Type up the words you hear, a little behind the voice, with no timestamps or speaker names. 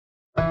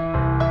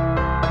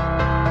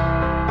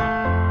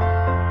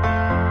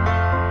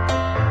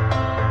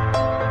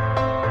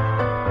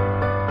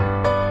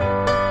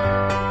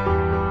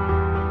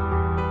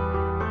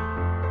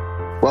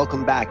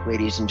Welcome back,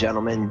 ladies and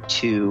gentlemen,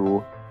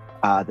 to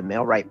the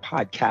Mail-Right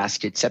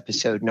Podcast. It's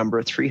episode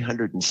number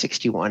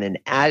 361. And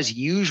as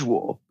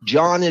usual,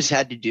 John has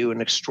had to do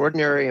an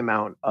extraordinary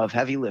amount of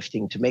heavy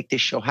lifting to make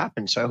this show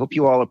happen. So I hope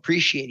you all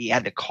appreciate he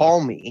had to call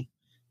me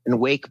and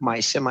wake my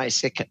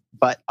semi-sick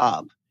butt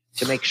up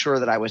to make sure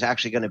that I was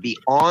actually going to be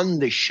on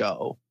the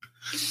show.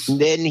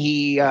 And then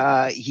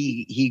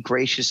he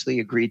graciously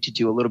agreed to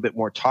do a little bit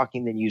more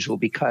talking than usual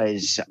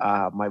because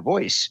my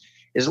voice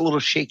is a little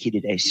shaky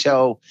today.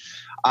 So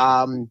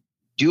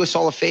do us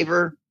all a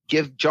favor.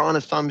 Give John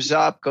a thumbs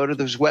up. Go to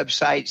his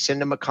website.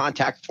 Send him a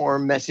contact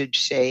form message.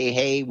 Say,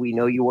 hey, we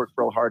know you work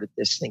real hard at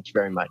this. Thank you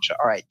very much.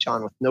 All right,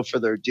 John, with no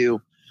further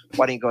ado,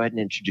 why don't you go ahead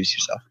and introduce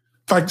yourself?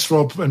 Thanks,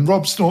 Rob. And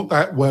Rob's not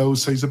that well,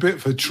 so he's a bit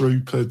of a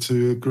trooper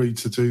to agree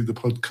to do the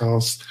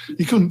podcast.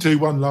 He couldn't do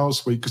one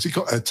last week because he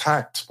got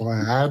attacked by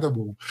an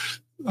animal.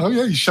 Oh,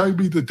 yeah, he showed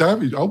me the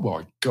damage. Oh,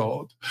 my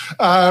God.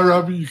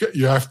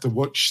 You have to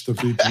watch the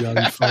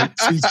video,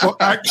 folks. He's got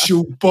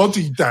actual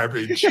body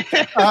damage.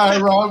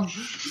 I'm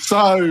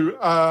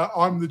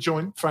the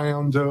joint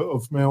founder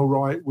of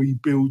Mail-Right. We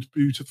build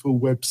beautiful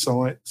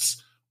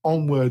websites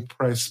on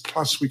WordPress,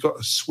 plus we got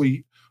a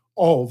suite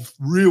of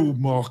real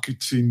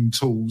marketing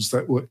tools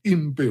that were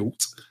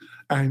inbuilt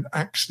and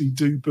actually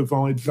do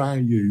provide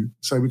value.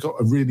 So we got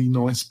a really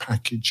nice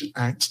package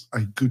at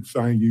a good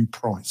value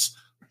price.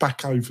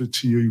 Back over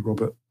to you,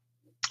 Robert.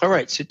 All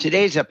right. So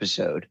today's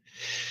episode,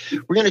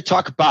 we're going to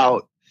talk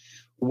about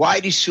why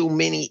do so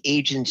many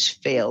agents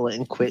fail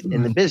and quit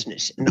in the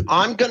business? And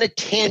I'm going to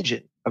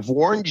tangent. I've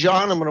warned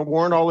John. I'm going to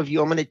warn all of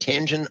you. I'm going to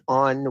tangent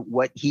on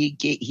what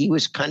he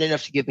was kind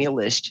enough to give me a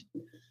list.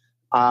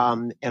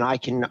 And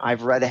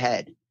I've read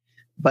ahead,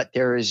 but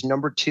there is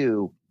number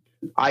two.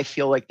 I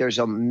feel like there's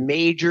a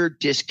major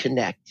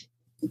disconnect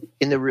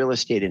in the real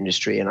estate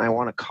industry, and I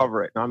want to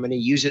cover it. And I'm going to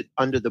use it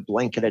under the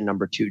blanket of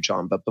number two,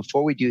 John. But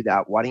before we do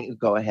that, why don't you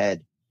go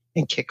ahead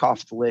and kick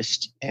off the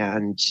list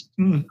and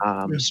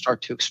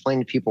start to explain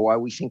to people why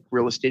we think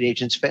real estate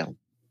agents fail?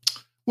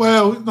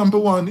 Well, number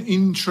one,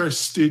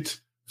 interested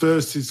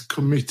versus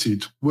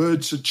committed.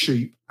 Words are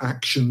cheap,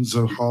 actions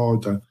are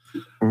harder.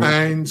 Mm-hmm.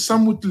 And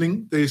some would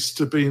link this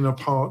to being a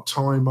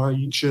part-time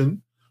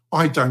agent.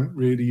 I don't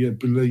really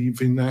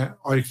believe in that.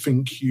 I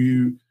think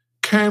you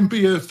can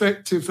be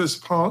effective as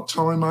a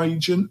part-time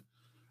agent.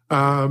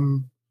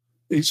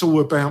 It's all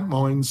about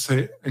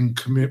mindset and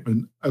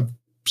commitment. A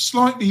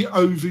slightly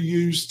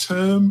overused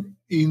term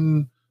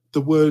in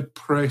the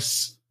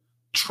WordPress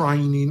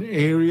training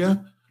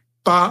area.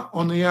 But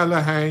on the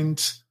other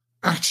hand,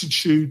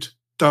 attitude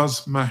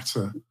does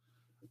matter.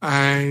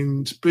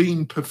 And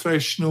being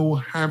professional,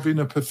 having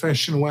a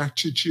professional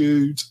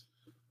attitude,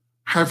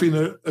 having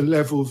a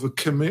level of a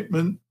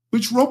commitment,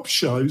 which Rob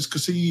shows,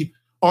 because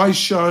I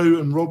show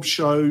and Rob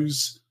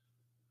shows.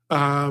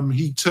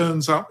 He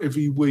turns up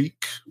every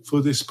week for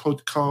this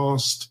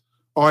podcast.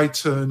 I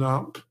turn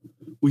up.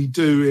 We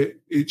do it.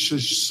 It's a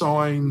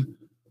sign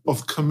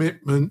of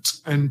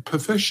commitment and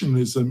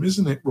professionalism,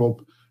 isn't it,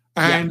 Rob?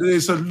 And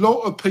There's a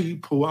lot of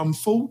people,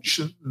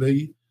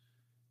 unfortunately,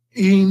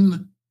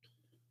 in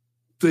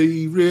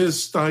the real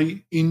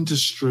estate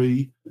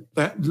industry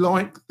that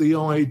like the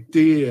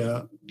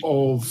idea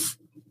of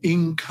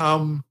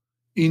income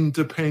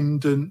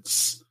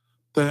independence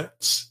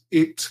that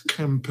it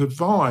can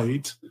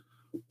provide,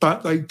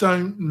 but they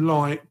don't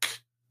like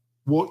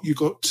what you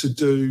got to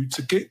do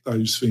to get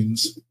those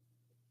things.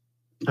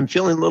 I'm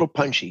feeling a little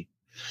punchy.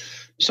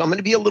 So I'm going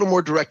to be a little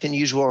more direct than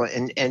usual.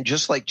 And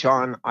just like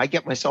John, I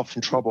get myself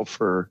in trouble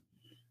for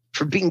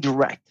being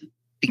direct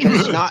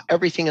because not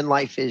everything in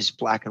life is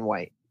black and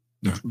white.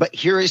 No. But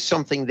here is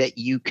something that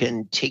you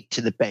can take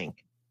to the bank.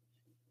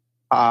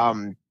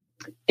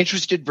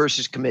 Interested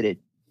versus committed.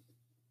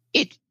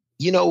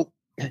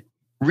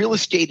 Real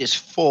estate is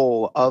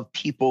full of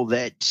people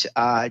that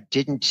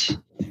didn't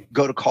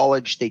go to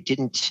college. They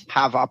didn't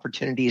have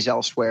opportunities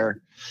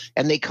elsewhere.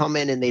 And they come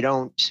in and they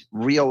don't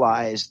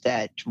realize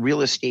that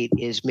real estate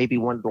is maybe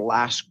one of the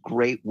last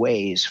great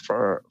ways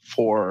for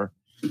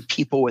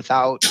people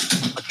without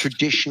a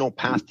traditional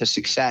path to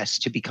success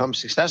to become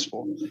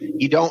successful.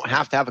 You don't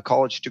have to have a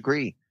college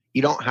degree.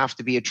 You don't have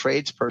to be a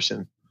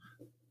tradesperson.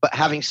 But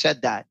having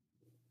said that,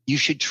 you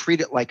should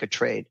treat it like a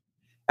trade.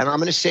 And I'm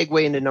going to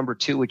segue into number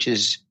two, which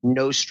is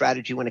no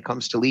strategy when it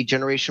comes to lead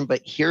generation.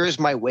 But here is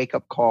my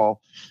wake-up call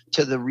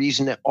to the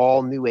reason that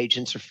all new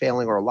agents are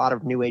failing, or a lot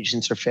of new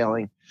agents are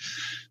failing.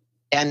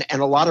 And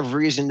a lot of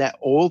reason that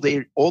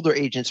older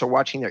agents are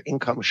watching their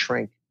income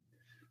shrink.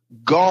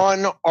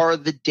 Gone are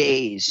the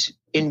days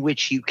in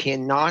which you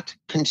cannot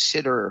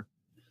consider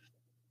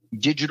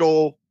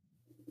digital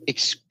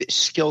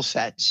skill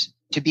sets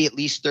to be at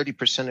least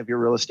 30% of your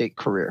real estate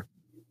career.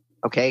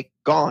 Okay?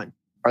 Gone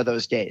are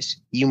those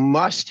days. You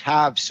must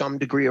have some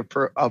degree of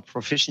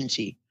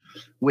proficiency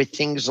with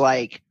things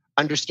like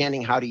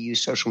understanding how to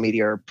use social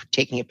media, or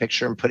taking a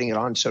picture and putting it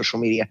on social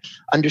media,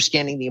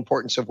 understanding the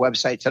importance of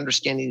websites,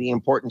 understanding the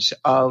importance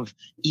of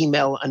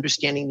email,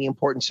 understanding the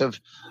importance of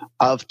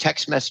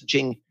text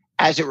messaging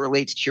as it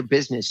relates to your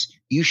business.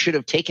 You should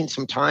have taken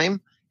some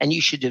time and you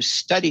should have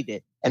studied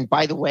it. And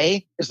by the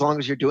way, as long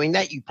as you're doing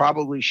that, you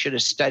probably should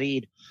have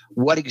studied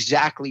what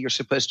exactly you're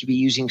supposed to be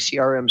using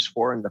CRMs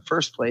for in the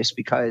first place,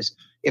 because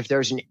if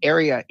there's an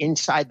area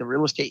inside the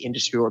real estate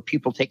industry where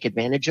people take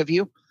advantage of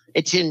you,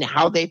 it's in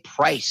how they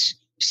price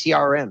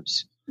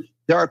CRMs.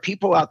 There are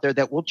people out there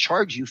that will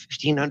charge you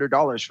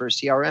 $1,500 for a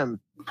CRM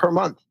per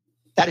month.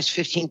 That is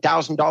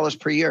 $15,000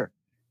 per year.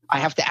 I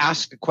have to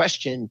ask the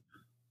question,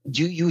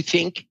 do you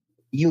think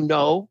you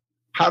know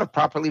how to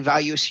properly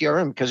value a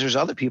CRM? Because there's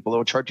other people that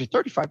will charge you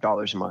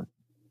 $35 a month.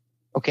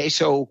 Okay,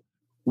 so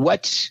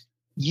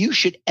you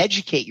should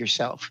educate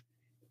yourself.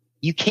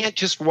 You can't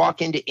just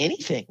walk into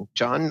anything,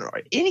 John,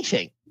 or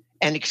anything,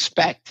 and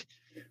expect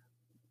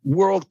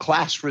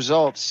world-class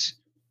results.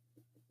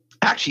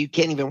 Actually, you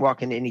can't even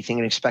walk into anything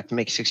and expect to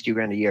make 60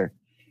 grand a year.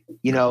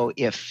 You know,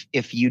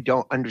 if you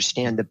don't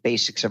understand the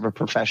basics of a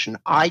profession.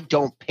 I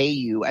don't pay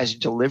you as a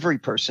delivery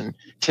person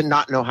to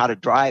not know how to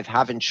drive,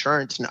 have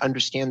insurance, and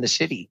understand the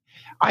city.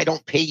 I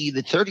don't pay you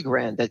the 30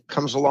 grand that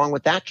comes along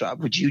with that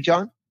job. Would you,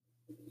 John?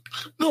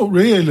 Not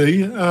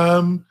really.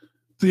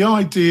 The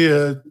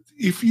idea,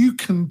 if you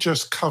can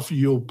just cover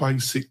your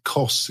basic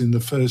costs in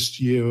the first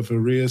year of a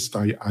real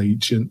estate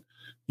agent,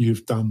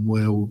 you've done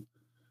well,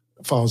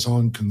 as far as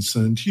I'm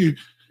concerned. You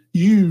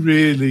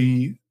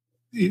really,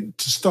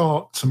 to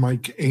start to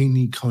make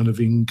any kind of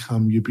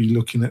income, you'd be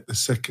looking at the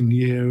second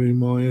year, in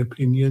my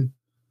opinion.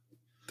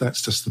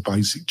 That's just the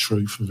basic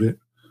truth of it.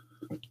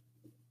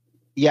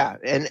 Yeah,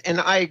 and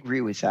I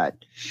agree with that.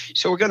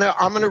 So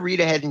I'm gonna read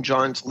ahead in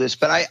John's list,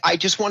 but I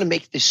just want to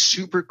make this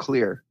super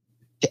clear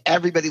to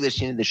everybody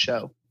listening to the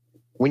show.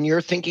 When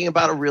you're thinking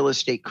about a real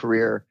estate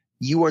career,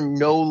 you are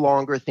no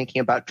longer thinking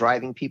about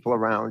driving people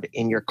around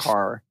in your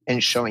car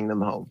and showing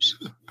them homes.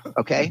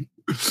 Okay?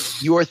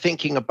 You are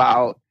thinking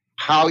about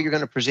how you're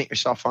going to present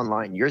yourself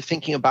online. You're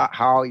thinking about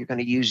how you're going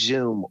to use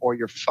Zoom or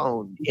your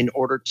phone in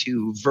order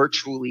to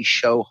virtually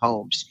show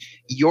homes.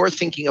 You're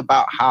thinking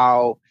about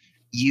how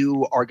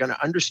you are going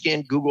to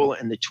understand Google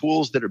and the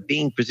tools that are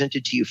being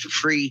presented to you for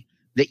free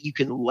that you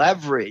can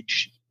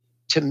leverage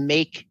to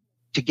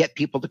get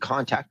people to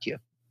contact you.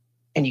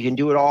 And you can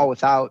do it all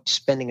without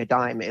spending a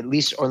dime, at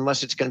least, or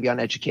unless it's going to be on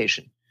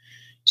education.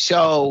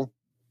 So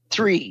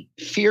 3,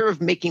 fear of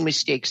making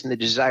mistakes and the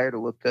desire to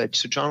look good.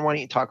 So John, why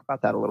don't you talk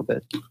about that a little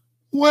bit?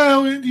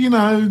 Well, you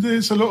know,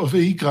 there's a lot of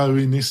ego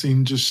in this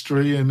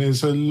industry and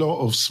there's a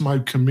lot of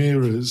smoke and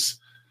mirrors.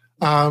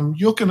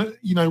 You're going to,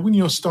 you know, when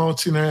you're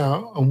starting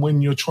out and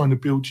when you're trying to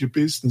build your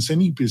business,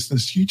 any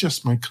business, you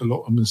just make a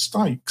lot of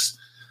mistakes.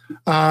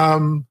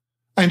 And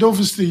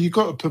obviously you've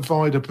got to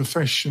provide a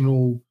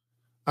professional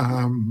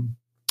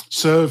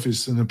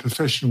service and a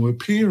professional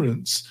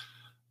appearance.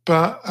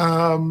 But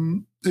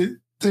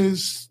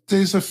there's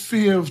a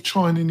fear of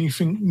trying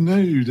anything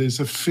new. There's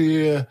a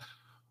fear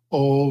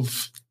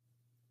of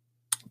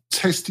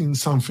testing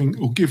something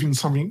or giving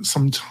something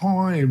some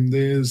time.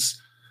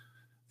 There's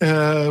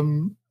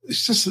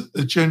it's just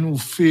a general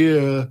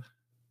fear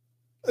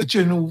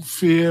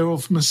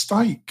of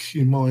mistake,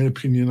 in my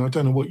opinion. I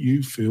don't know what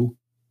you feel.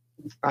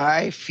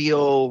 I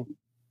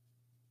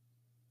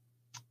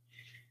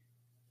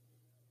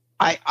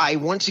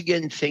once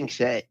again think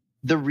that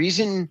the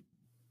reason.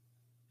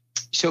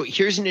 So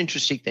here's an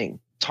interesting thing.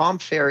 Tom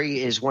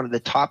Ferry is one of the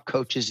top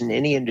coaches in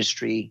any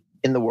industry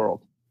in the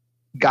world.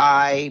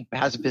 Guy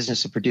has a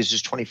business that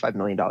produces $25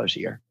 million a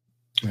year.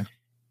 Yeah.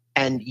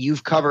 And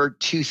you've covered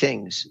 2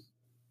 things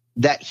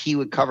that he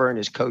would cover in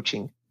his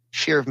coaching: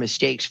 fear of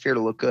mistakes, fear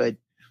to look good.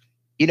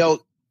 You know,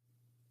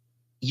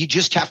 you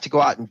just have to go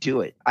out and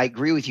do it. I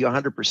agree with you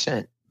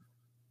 100%.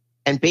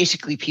 And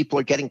basically people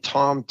are getting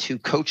Tom to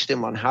coach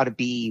them on how to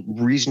be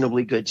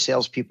reasonably good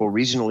salespeople,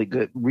 reasonably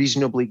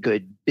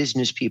good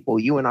business people.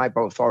 You and I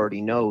both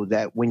already know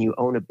that when you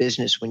own a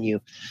business, when you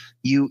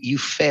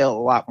fail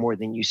a lot more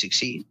than you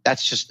succeed.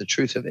 That's just the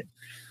truth of it.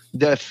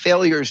 The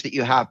failures that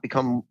you have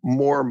become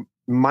more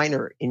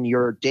minor in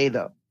your day,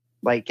 though.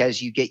 Like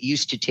as you get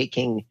used to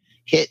taking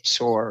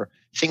hits or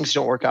things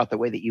don't work out the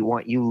way that you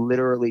want, you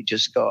literally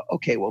just go,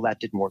 okay, well, that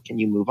didn't work, and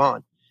you move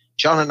on.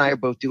 John and I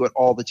both do it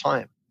all the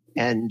time.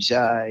 And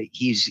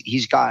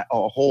he's got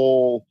a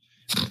whole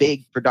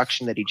big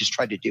production that he just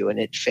tried to do, and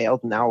it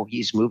failed. Now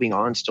he's moving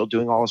on, still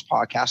doing all his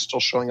podcasts, still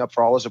showing up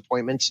for all his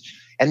appointments,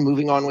 and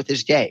moving on with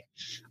his day.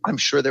 I'm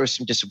sure there was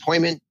some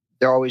disappointment.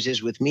 There always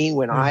is with me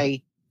when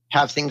I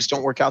have things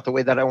don't work out the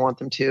way that I want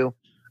them to.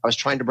 I was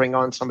trying to bring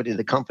on somebody to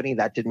the company.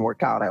 That didn't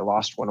work out. I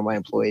lost one of my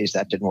employees.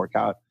 That didn't work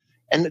out.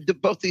 And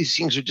both these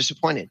things are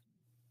disappointing.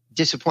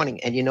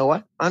 And you know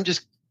what? I'm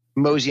just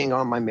moseying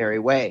on my merry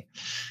way.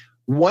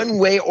 One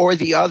way or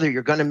the other,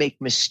 you're going to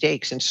make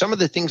mistakes. And some of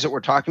the things that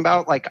we're talking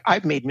about, like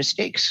I've made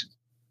mistakes.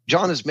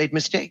 John has made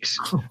mistakes.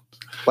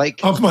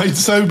 Like I've made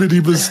so many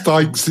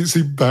mistakes. It's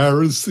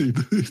embarrassing.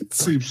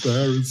 It's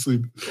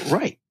embarrassing.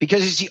 Right.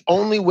 Because it's the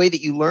only way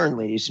that you learn,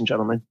 ladies and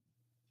gentlemen.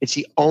 It's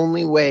the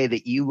only way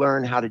that you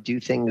learn how to do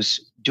things.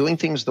 Doing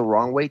things the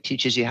wrong way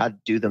teaches you how to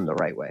do them the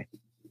right way.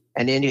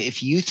 And then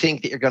if you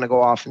think that you're going to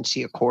go off and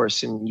see a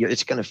course and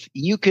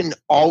you can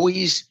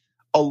always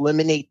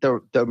eliminate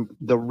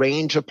the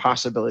range of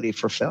possibility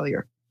for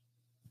failure.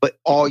 But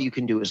all you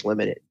can do is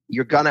limit it.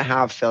 You're going to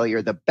have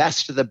failure. The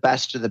best of the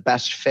best of the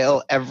best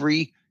fail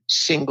every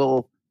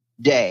single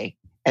day.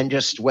 And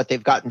just what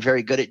they've gotten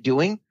very good at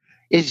doing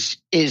is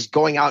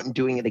going out and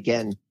doing it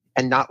again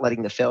and not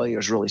letting the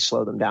failures really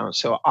slow them down.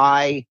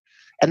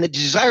 And the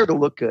desire to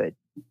look good.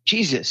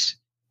 Jesus,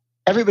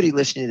 everybody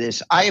listening to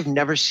this, I have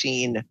never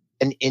seen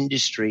an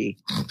industry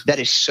that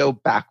is so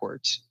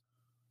backwards.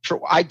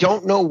 I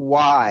don't know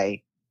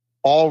why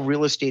all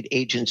real estate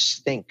agents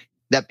think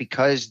that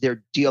because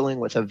they're dealing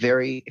with a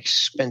very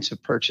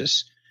expensive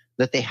purchase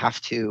that they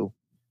have to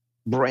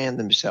brand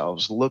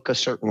themselves, look a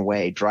certain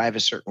way, drive a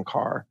certain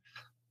car.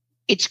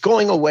 It's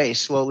going away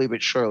slowly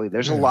but surely.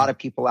 There's a lot of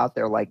people out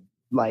there like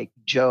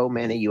Joe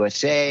Manna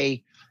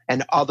USA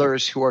and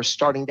others who are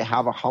starting to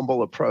have a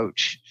humble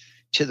approach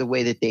to the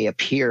way that they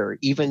appear,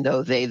 even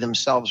though they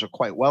themselves are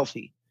quite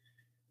wealthy.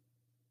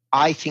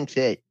 I think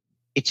that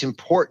it's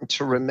important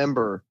to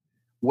remember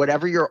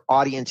whatever your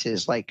audience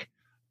is, like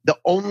the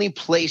only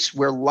place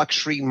where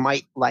luxury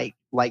might like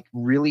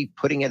really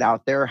putting it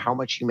out there, how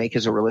much you make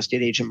as a real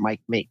estate agent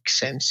might make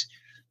sense,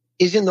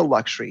 is in the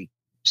luxury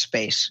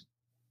space.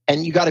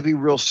 And you got to be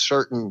real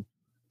certain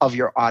of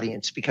your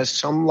audience, because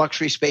some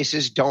luxury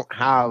spaces don't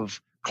have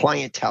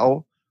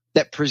clientele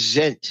that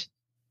present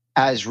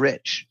as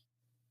rich.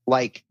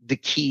 Like the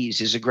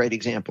Keys is a great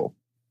example.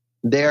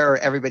 There,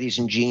 everybody's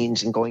in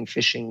jeans and going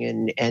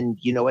fishing, and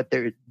you know what?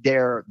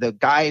 They're the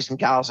guys and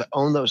gals that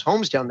own those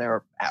homes down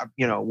there,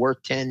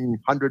 worth 10,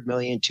 100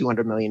 million,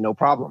 200 million, no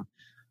problem.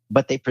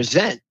 But they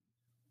present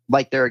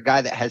like they're a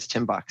guy that has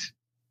 $10.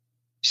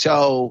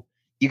 So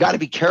you got to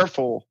be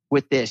careful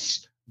with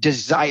this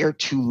desire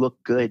to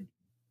look good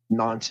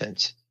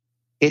nonsense.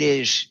 It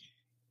is.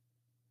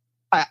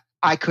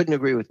 I couldn't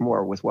agree with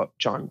more with what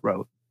John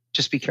wrote.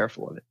 Just be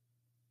careful of it.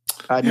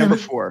 Number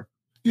 4.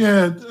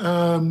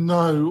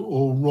 No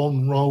or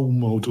wrong role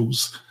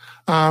models.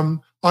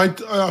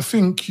 I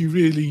think you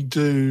really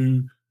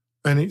do,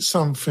 and it's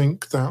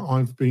something that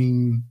I've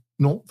been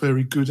not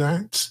very good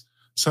at.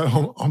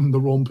 So I'm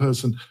the wrong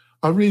person.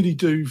 I really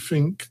do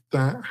think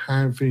that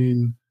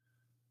having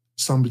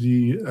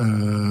somebody,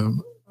 a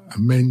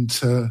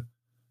mentor,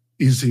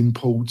 is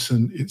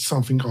important. It's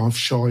something I've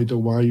shied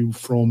away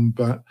from,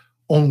 but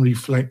on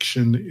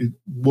reflection, it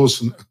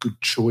wasn't a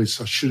good choice.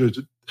 I should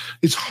have.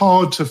 It's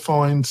hard to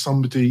find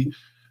somebody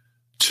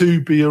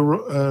to be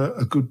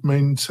a good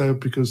mentor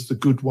because the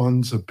good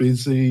ones are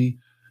busy,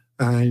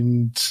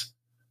 and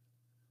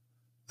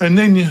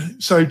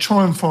then so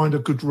try and find a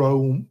good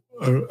role,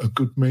 a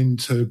good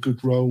mentor, a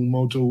good role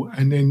model.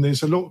 And then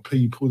there's a lot of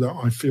people that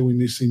I feel in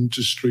this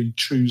industry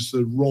choose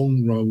the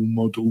wrong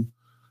role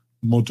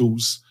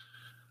models.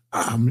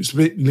 It's a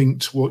bit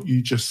linked to what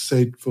you just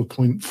said for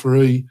point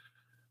 3.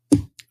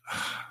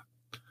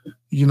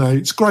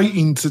 It's great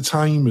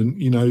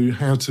entertainment,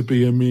 how to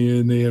be a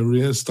millionaire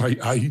real estate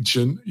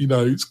agent.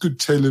 It's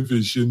good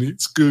television.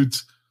 It's good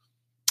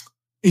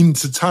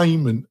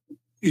entertainment.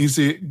 Is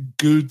it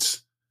good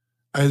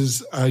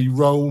as a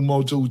role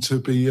model to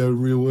be a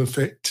real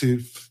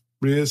effective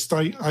real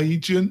estate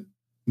agent?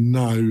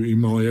 No, in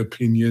my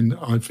opinion.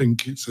 I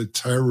think it's a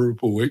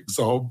terrible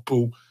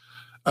example.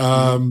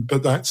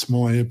 But that's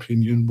my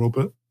opinion,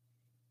 Robert.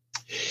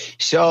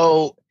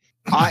 So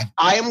I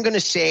am going to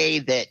say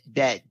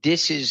that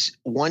this is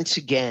once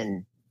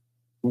again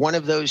one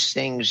of those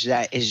things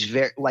that is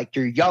very, like,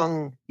 you're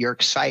young, you're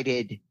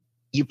excited.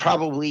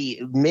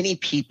 Many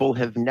people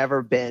have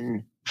never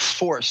been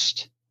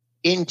forced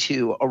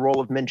into a role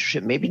of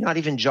mentorship. Maybe not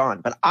even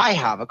John, but I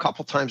have a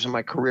couple times in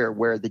my career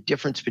where the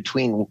difference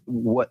between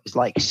what is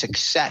like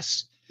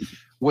success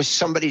was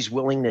somebody's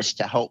willingness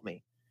to help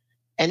me.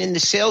 And in the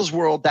sales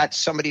world, that's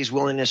somebody's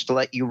willingness to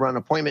let you run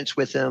appointments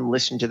with them,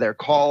 listen to their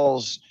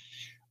calls.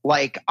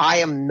 Like, I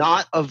am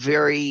not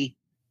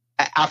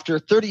after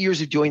 30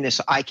 years of doing this,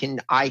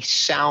 I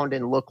sound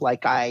and look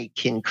like I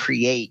can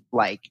create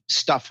like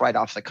stuff right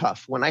off the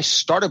cuff. When I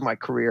started my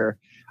career,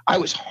 I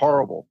was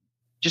horrible,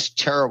 just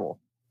terrible.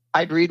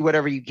 I'd read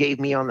whatever you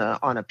gave me on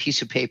a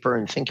piece of paper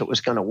and think it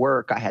was going to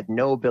work. I had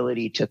no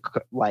ability to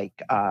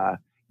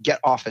get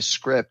off a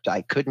script.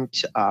 I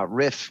couldn't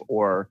riff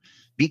or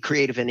be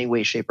creative in any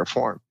way, shape, or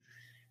form.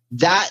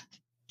 That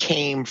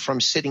came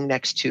from sitting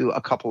next to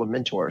a couple of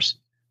mentors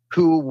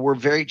who were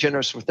very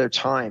generous with their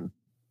time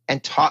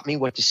and taught me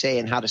what to say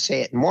and how to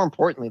say it. And more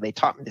importantly, they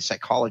taught me the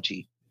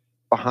psychology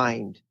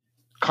behind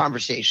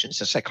conversations,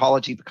 the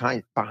psychology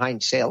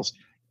behind sales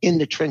in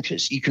the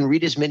trenches. You can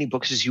read as many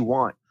books as you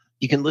want.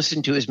 You can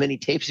listen to as many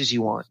tapes as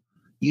you want.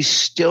 You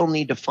still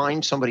need to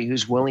find somebody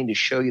who's willing to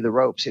show you the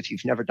ropes if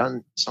you've never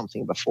done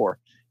something before.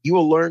 You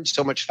will learn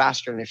so much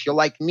faster. And if you're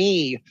like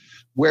me,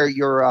 where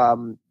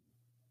you're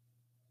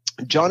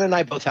John and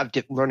I both have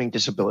learning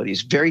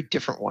disabilities, very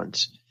different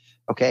ones.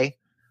 Okay.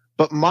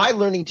 But my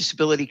learning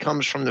disability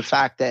comes from the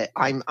fact that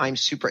I'm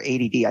super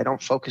ADD. I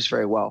don't focus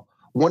very well.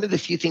 One of the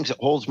few things that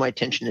holds my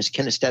attention is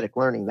kinesthetic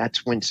learning.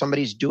 That's when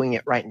somebody's doing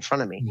it right in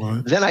front of me.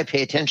 Right. Then I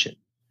pay attention.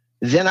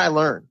 Then I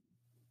learn.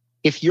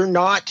 If you're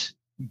not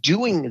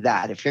doing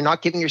that, if you're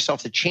not giving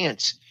yourself the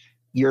chance,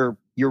 you're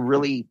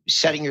really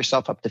setting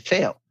yourself up to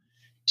fail.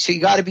 So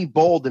you got to be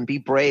bold and be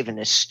brave and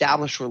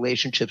establish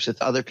relationships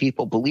with other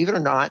people. Believe it or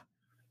not,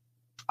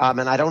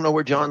 and I don't know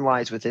where John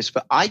lies with this,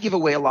 but I give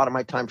away a lot of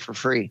my time for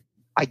free.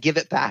 I give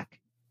it back.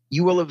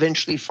 You will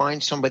eventually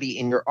find somebody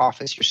in your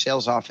office, your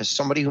sales office,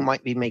 somebody who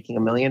might be making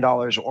 $1 million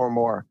or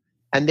more,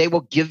 and they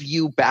will give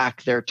you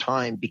back their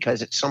time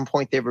because at some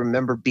point they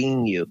remember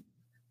being you,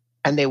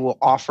 and they will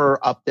offer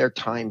up their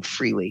time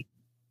freely.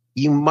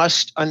 You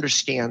must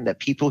understand that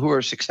people who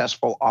are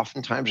successful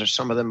oftentimes are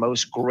some of the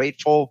most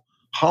grateful,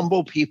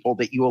 humble people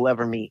that you will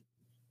ever meet.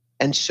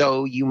 And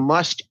so you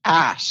must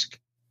ask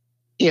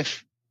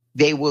if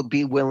they will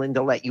be willing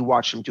to let you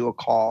watch them do a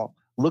call,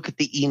 look at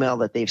the email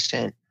that they've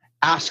sent,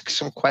 ask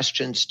some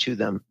questions to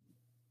them.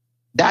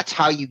 That's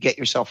how you get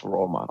yourself a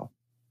role model,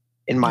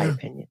 in my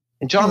opinion.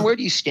 And John, where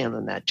do you stand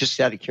on that? Just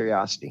out of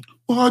curiosity.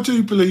 Well, I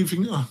do believe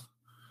in, I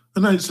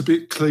know it's a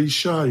bit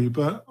cliche,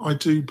 but I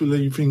do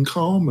believe in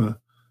karma.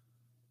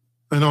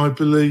 And I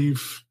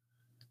believe,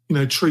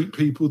 treat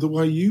people the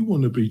way you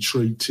want to be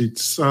treated.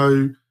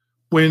 So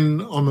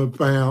when I'm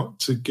about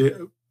to get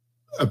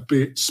a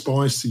bit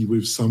spicy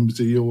with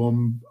somebody, or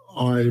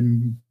I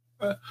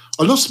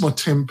lost my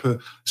temper.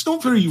 It's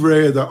not very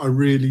rare that I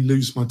really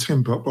lose my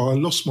temper, but I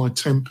lost my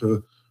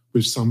temper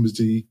with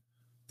somebody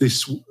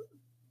this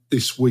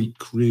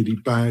week really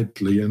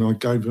badly, and I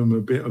gave them a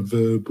bit of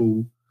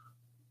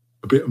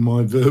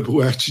my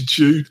verbal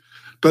attitude,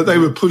 but they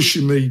were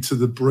pushing me to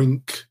the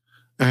brink,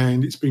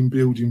 and it's been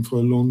building for a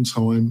long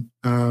time.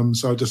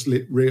 So I just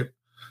let rip.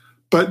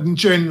 But in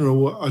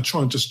general, I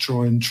try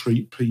and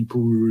treat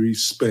people with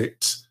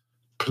respect,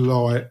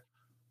 polite.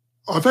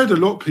 I've had a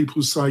lot of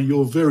people say,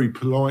 you're very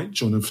polite,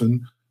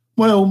 Jonathan.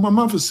 Well, my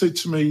mother said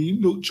to me,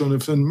 look,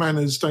 Jonathan,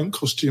 manners don't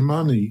cost you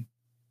money.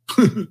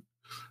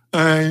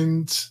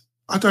 And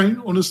I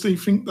don't honestly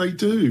think they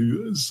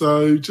do.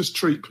 So just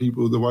treat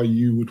people the way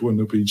you would want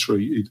to be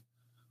treated.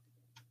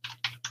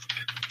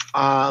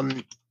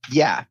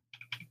 Yeah.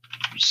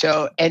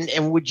 So,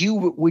 and would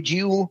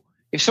you,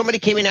 if somebody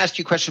came and asked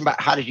you a question about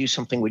how to do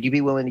something, would you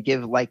be willing to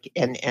give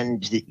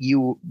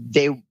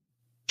they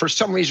for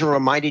some reason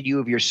reminded you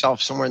of yourself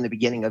somewhere in the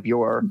beginning of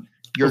your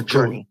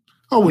journey?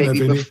 I wouldn't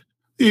have any.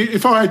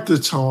 If I had the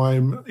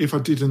time, if I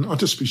didn't, I'd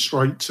just be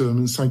straight to them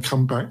and say,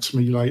 come back to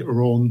me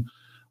later on.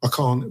 I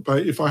can't,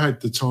 but if I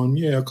had the time,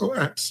 I've got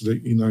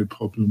absolutely no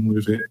problem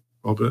with it,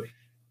 Robert.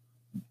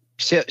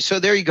 So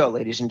there you go,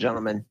 ladies and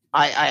gentlemen.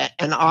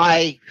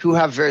 I who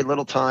have very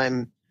little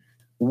time,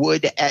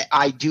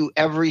 I do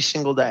every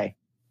single day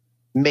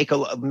make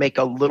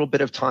a little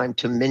bit of time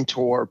to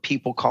mentor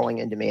people calling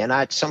into me. And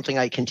that's something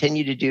I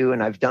continue to do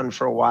and I've done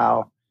for a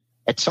while.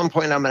 At some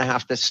point, I'm going to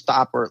have to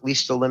stop or at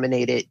least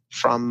eliminate it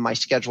from my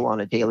schedule on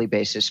a daily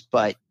basis.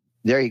 But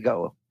there you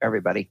go,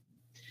 everybody.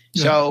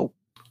 Yeah.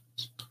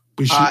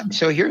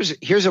 So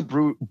here's a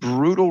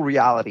brutal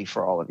reality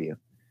for all of you.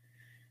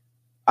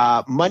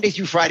 Monday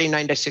through Friday,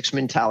 9 to 6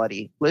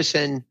 mentality.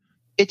 Listen,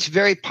 it's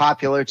very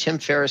popular. Tim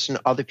Ferriss and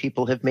other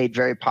people have made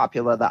very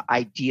popular the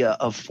idea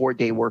of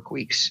 4-day work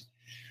weeks.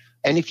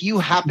 And if you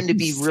happen to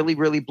be really,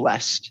 really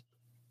blessed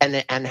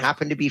and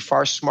happen to be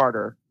far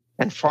smarter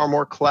and far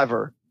more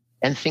clever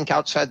and think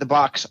outside the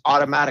box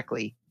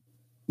automatically,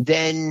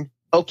 then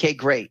okay,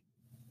 great.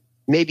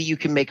 Maybe you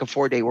can make a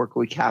 4-day work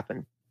week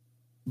happen.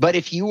 But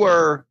if you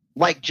are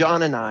like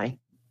John and I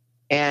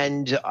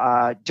and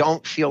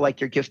don't feel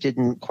like you're gifted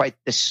in quite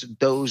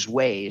those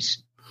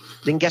ways,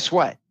 then guess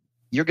what?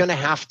 You're going to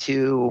have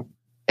to,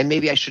 and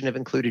maybe I shouldn't have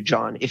included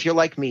John. If you're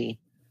like me,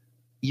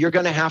 you're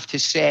going to have to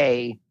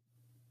say,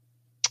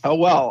 oh,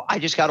 well, I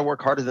just got to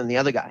work harder than the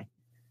other guy.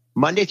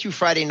 Monday through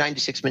Friday, 9 to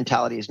 6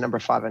 mentality is number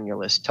 5 on your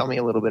list. Tell me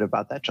a little bit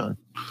about that, John.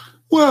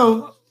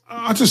 Well,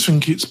 I just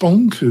think it's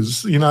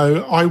bonkers.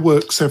 I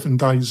work 7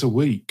 days a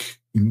week,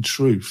 in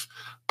truth,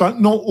 but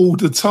not all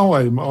the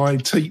time. I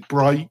take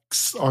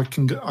breaks. I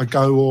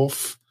go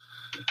off.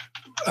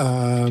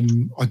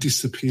 I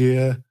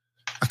disappear.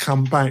 I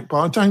come back, but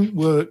I don't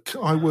work.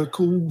 I work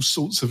all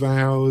sorts of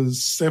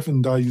hours,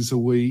 7 days a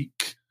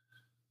week.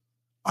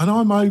 And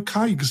I'm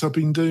okay because I've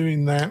been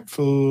doing that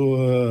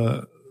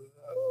for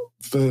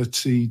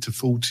 30 to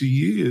 40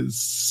 years.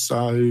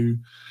 So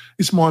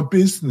it's my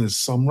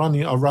business. I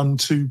run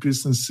 2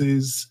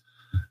 businesses,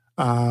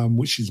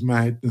 which is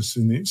madness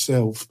in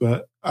itself,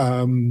 but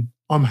I'm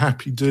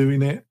happy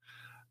doing it.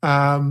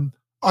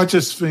 I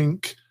just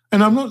think,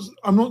 and I'm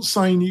not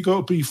saying you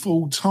got to be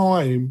full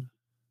time.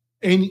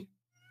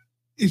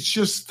 It's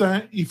just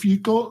that if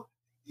you're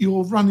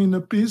running a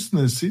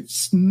business,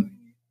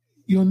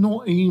 you're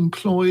not an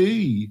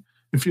employee.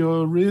 If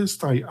you're a real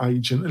estate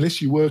agent,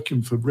 unless you're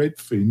working for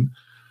Redfin,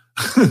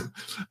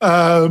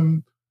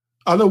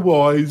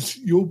 otherwise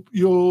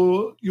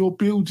you're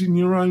building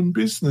your own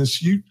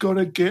business. You've got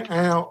to get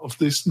out of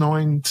this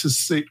 9 to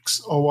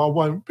 6. Oh, I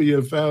won't be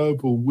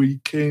available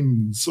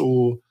weekends,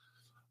 or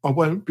I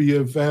won't be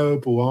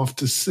available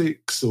after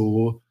 6.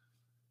 Or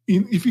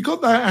if you've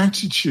got that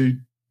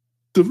attitude,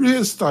 the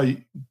real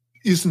estate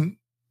isn't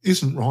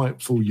isn't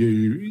right for you.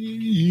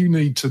 You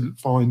need to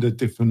find a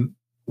different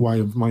way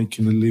of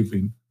making a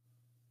living.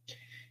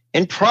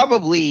 And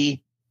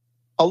probably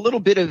a little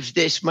bit of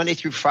this Monday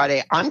through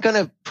Friday, I'm going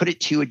to put it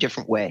to you a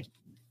different way.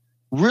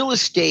 Real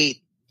estate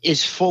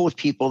is full of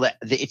people that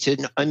it's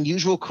an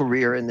unusual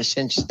career in the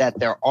sense that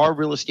there are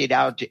real estate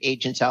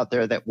agents out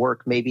there that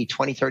work maybe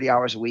 20, 30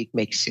 hours a week,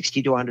 make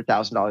 $60,000 to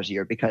 $100,000 a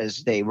year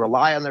because they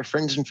rely on their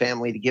friends and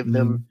family to give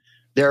them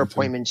their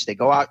appointments. They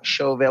go out and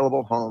show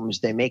available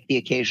homes. They make the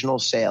occasional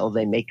sale.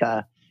 They make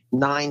a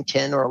 $9,000,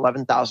 $10,000 or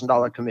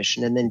 $11,000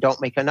 commission and then don't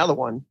make another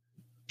one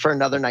for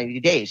another 90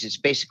 days. It's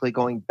basically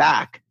going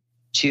back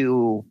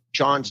to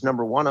John's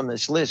number one on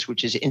this list,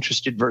 which is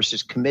interested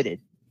versus committed.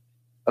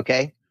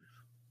 Okay.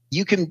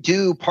 You can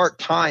do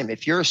part-time.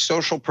 If you're a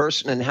social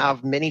person and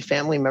have many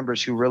family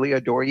members who really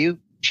adore you,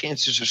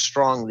 chances are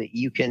strong that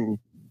you can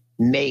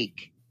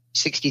make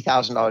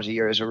 $60,000 a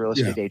year as a real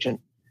estate agent.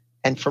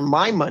 And for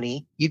my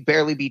money, you'd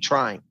barely be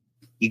trying.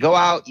 You go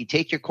out, you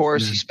take your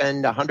course, you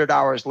spend 100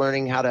 hours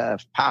learning how to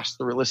pass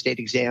the real estate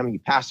exam. You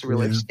pass the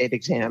real estate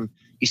exam.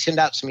 You send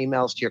out some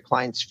emails to your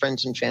clients,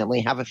 friends, and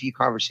family, have a few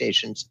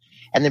conversations,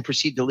 and then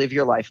proceed to live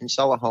your life and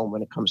sell a home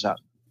when it comes up.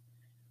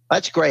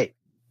 That's great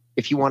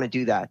if you want to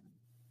do that.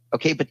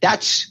 Okay, but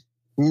that's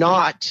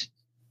not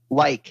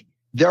like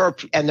there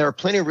are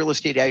plenty of real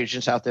estate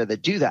agents out there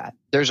that do that.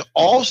 There's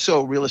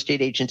also real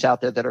estate agents out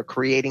there that are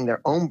creating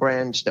their own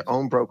brands, their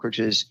own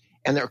brokerages,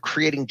 and they're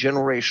creating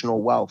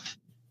generational wealth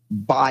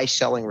by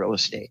selling real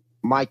estate.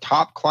 My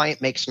top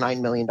client makes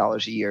 $9 million a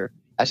year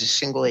as a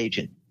single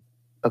agent.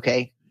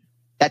 Okay,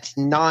 that's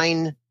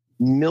 $9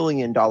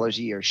 million a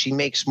year. She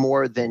makes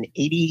more than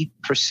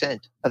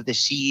 80% of the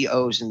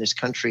CEOs in this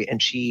country,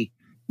 and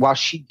while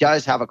she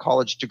does have a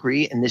college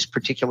degree in this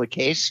particular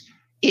case,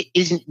 it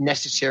isn't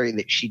necessary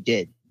that she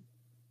did.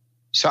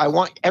 So I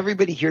want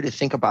everybody here to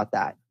think about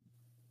that.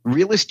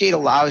 Real estate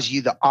allows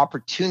you the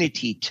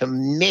opportunity to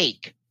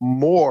make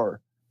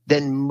more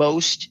than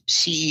most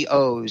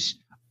CEOs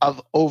of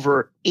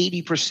over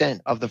 80%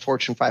 of the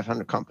Fortune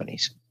 500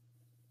 companies.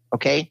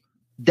 Okay?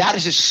 That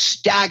is a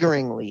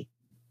staggeringly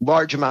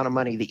large amount of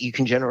money that you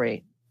can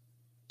generate.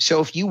 So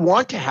if you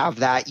want to have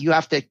that, you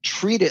have to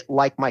treat it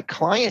like my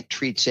client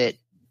treats it.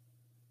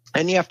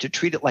 And you have to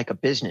treat it like a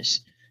business.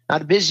 Now,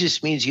 the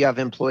business means you have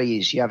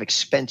employees, you have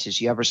expenses,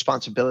 you have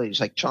responsibilities,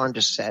 like John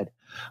just said.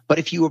 But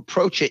if you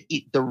approach it,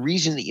 the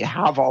reason that you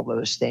have all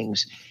those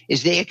things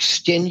is they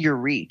extend your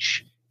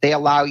reach. They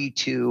allow you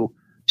to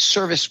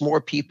service more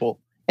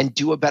people and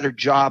do a better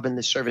job in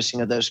the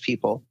servicing of those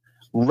people.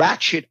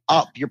 Ratchet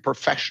up your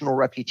professional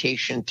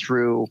reputation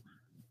through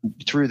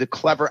the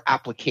clever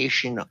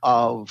application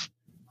of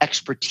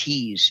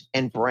expertise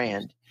and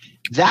brand.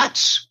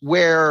 That's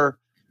where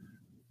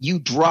you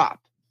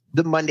drop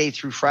the Monday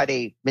through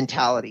Friday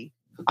mentality.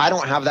 I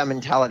don't have that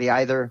mentality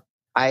either.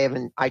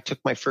 I took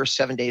my first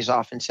 7 days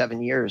off in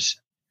 7 years,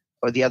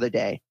 or the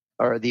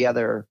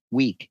other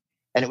week.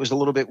 And it was a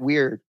little bit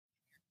weird.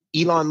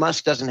 Elon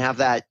Musk doesn't have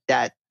that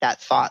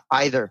thought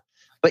either.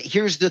 But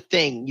here's the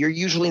thing. You're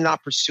usually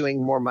not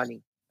pursuing more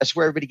money. That's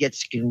where everybody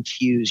gets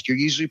confused. You're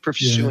usually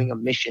pursuing a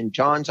mission.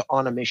 John's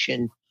on a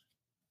mission.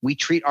 We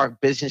treat our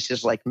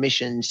businesses like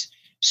missions.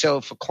 So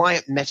if a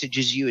client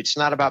messages you, it's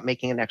not about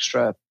making an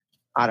extra,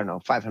 I don't know,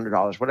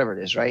 $500, whatever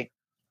it is, right?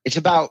 It's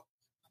about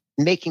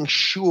making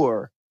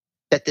sure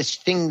that this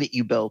thing that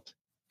you built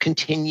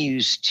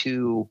continues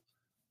to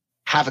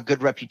have a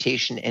good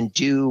reputation and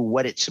do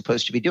what it's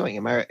supposed to be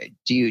doing.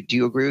 Do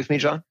you agree with me,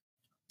 John?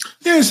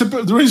 Yes,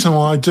 but the reason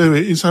why I do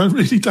it is I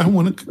really don't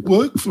want to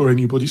work for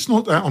anybody. It's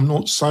not that I'm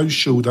not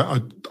social,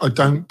 that I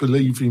don't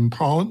believe in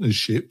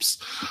partnerships.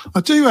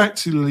 I do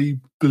actually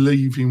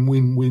believe in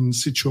win-win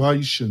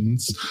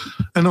situations,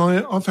 and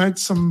I've had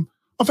some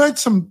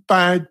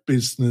bad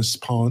business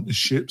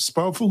partnerships,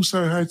 but I've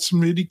also had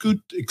some really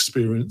good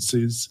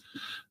experiences.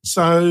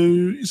 So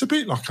it's a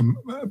bit like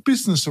a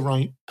business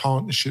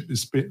partnership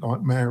is a bit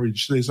like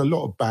marriage. There's a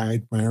lot of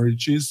bad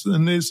marriages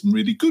and there's some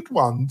really good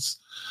ones.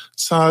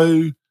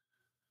 So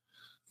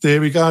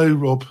there we go,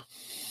 Rob.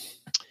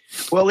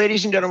 Well,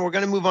 ladies and gentlemen, we're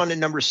going to move on to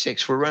number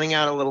 6. We're running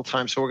out of a little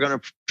time, so we're going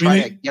to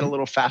try to get a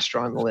little faster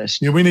on the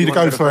list. Yeah, we need to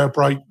go for our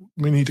break.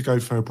 We need to go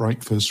for a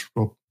break first,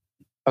 Rob.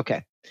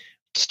 Okay.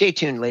 Stay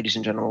tuned, ladies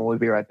and gentlemen. We'll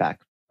be right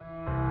back.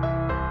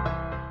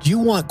 Do you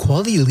want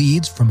quality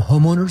leads from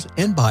homeowners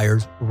and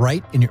buyers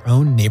right in your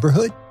own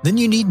neighborhood? Then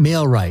you need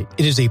MailRight.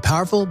 It is a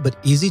powerful but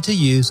easy to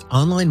use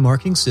online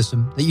marketing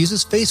system that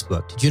uses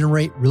Facebook to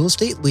generate real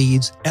estate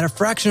leads at a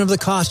fraction of the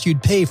cost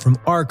you'd pay from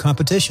our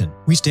competition.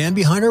 We stand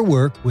behind our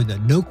work with a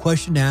no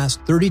question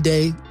asked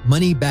 30-day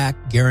money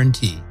back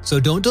guarantee. So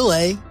don't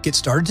delay. Get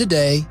started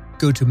today.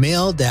 Go to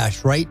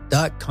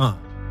mail-right.com.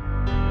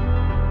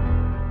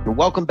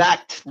 Welcome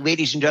back,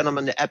 ladies and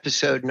gentlemen, to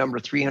episode number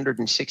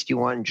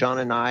 361. John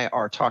and I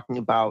are talking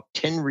about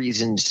 10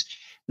 reasons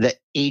that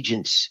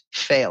agents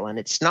fail. And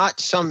it's not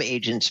some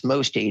agents,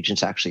 most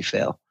agents actually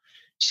fail.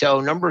 So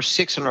number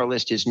 6 on our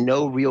list is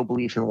no real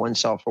belief in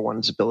oneself or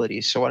one's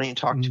abilities. So why don't you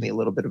talk to me a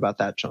little bit about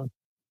that, John?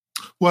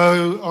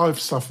 Well, I've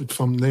suffered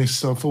from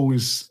this. I've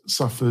always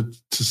suffered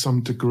to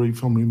some degree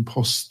from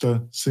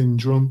imposter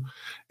syndrome,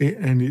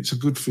 and it's a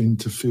good thing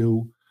to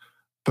feel.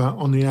 But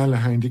on the other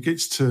hand, it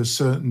gets to a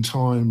certain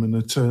time and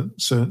a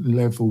certain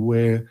level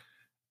where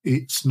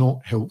it's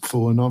not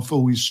helpful, and I've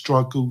always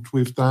struggled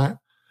with that.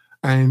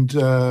 And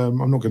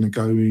I'm not going to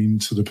go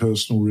into the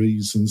personal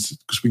reasons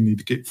because we need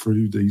to get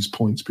through these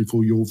points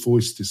before your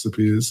voice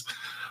disappears.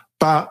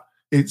 But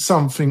it's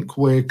something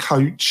where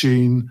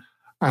coaching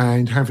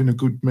and having a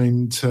good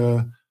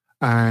mentor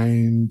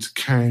and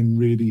can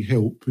really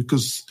help,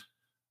 because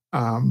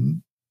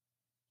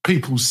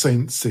people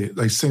sense it.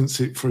 They sense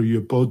it through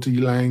your body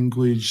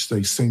language.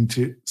 They sense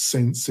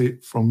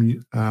it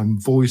from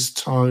voice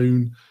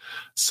tone.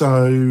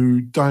 So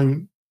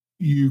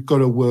you've got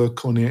to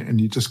work on it,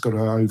 and you just got to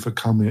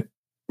overcome it.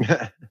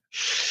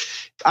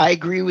 I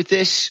agree with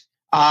this.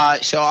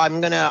 So I'm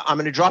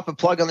gonna drop a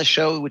plug on the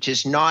show, which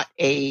is not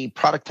a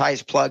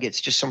productized plug. It's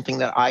just something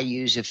that I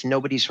use. If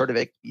nobody's heard of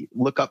it,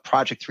 look up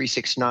Project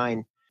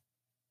 369.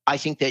 I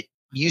think that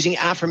using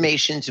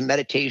affirmations and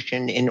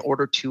meditation in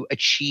order to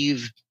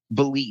achieve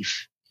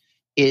belief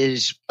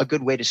is a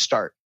good way to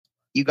start.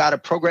 You got to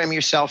program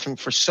yourself. And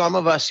for some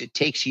of us, it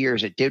takes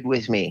years. It did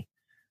with me.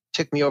 It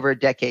took me over a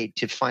decade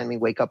to finally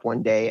wake up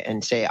one day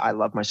and say, I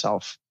love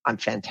myself. I'm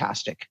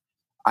fantastic.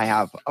 I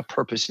have a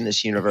purpose in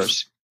this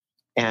universe.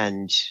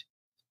 And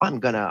I'm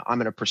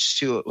gonna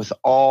pursue it with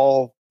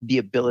all the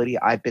ability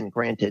I've been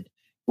granted,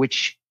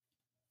 which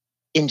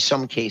in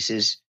some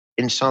cases,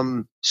 in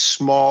some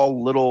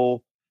small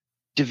little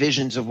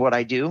divisions of what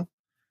I do,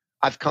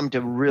 I've come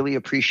to really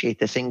appreciate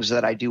the things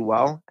that I do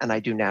well and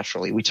I do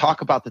naturally. We talk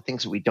about the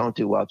things that we don't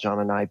do well, John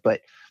and I, but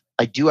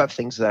I do have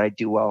things that I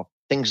do well,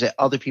 things that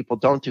other people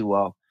don't do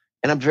well.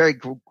 And I'm very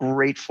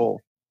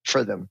grateful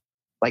for them,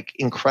 like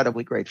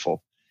incredibly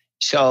grateful.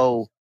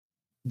 So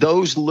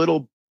those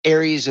little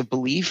areas of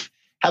belief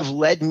have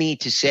led me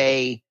to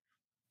say,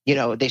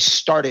 they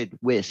started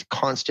with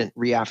constant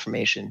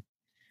reaffirmation.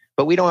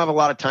 But we don't have a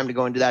lot of time to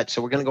go into that.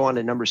 So we're going to go on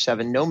to number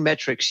 7. No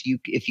metrics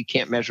if you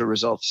can't measure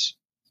results.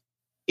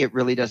 It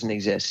really doesn't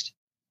exist.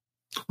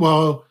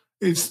 Well,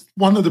 it's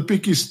one of the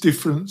biggest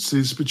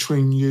differences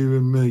between you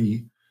and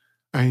me,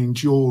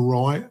 and you're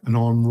right and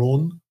I'm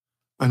wrong.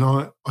 And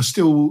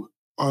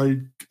I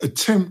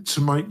attempt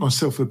to make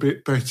myself a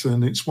bit better,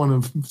 and it's one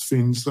of the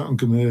things that I'm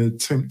going to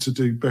attempt to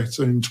do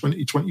better in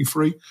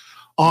 2023.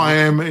 I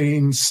am an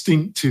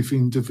instinctive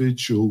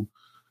individual.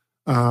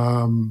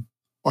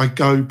 I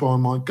go by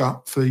my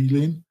gut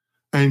feeling,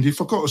 and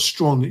if I got a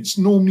strong, it's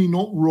normally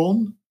not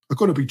wrong. I've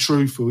got to be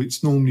truthful.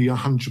 It's normally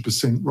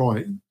 100%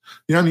 right.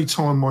 The only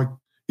time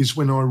is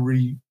when I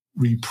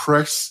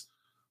repress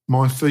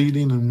my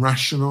feeling and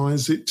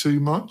rationalise it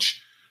too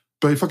much.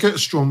 But if I get a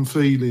strong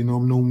feeling,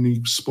 I'm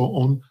normally spot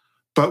on.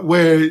 But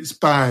where it's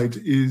bad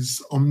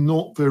is I'm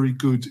not very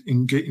good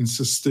in getting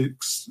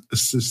statistics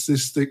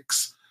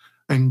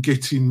and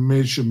getting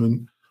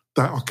measurement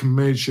that I can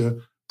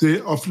measure.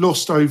 I've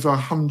lost over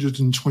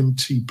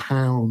 120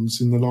 pounds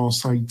in the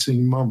last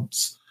 18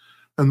 months.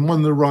 And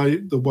one of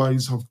the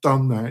ways I've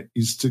done that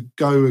is to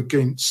go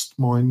against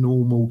my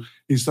normal,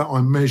 is that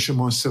I measure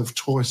myself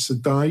twice a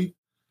day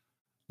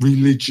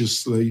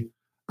religiously.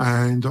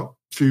 And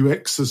through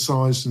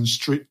exercise and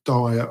strict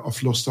diet,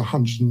 I've lost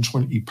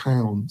 120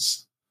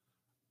 pounds.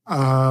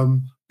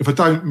 If I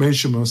don't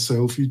measure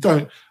myself, you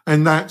don't.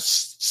 And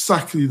that's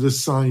exactly the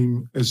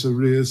same as a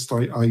real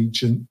estate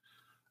agent.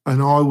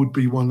 And I would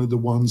be one of the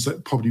ones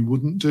that probably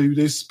wouldn't do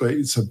this, but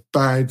it's a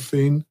bad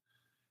thing,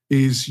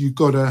 is you've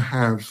got to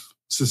have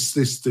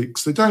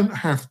statistics. They don't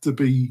have to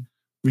be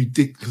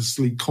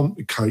ridiculously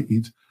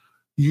complicated.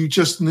 You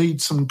just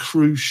need some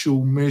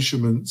crucial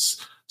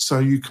measurements so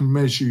you can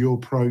measure your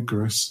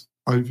progress.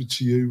 Over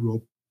to you,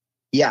 Rob.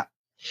 Yeah.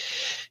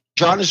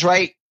 John is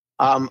right.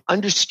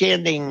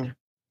 Understanding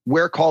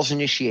where calls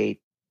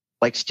initiate,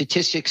 like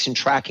statistics and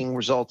tracking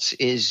results,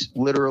 is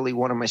literally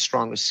one of my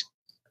strongest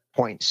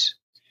points.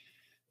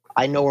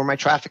 I know where my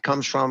traffic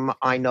comes from.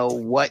 I know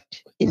what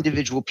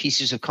individual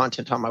pieces of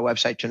content on my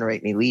website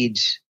generate me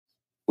leads,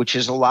 which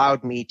has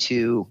allowed me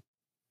to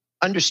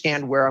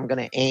understand where I'm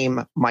going to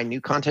aim my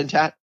new content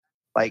at,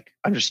 like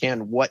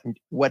understand what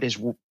is,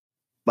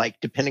 like,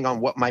 depending on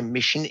what my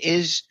mission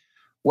is,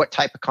 what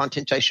type of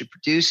content I should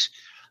produce.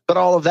 But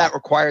all of that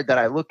required that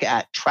I look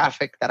at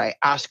traffic, that I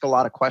ask a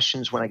lot of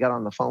questions when I get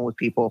on the phone with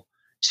people,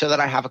 so that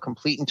I have a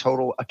complete and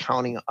total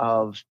accounting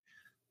of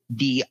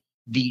the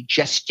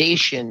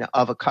gestation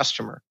of a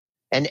customer.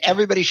 And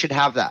everybody should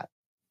have that.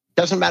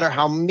 Doesn't matter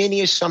how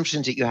many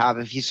assumptions that you have.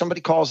 If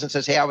somebody calls and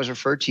says, hey, I was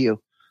referred to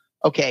you.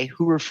 Okay,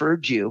 who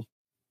referred you?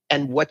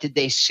 And what did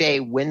they say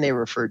when they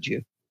referred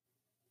you?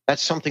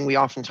 That's something we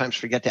oftentimes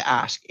forget to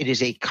ask. It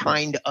is a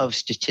kind of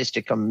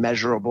statistic, a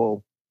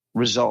measurable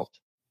result.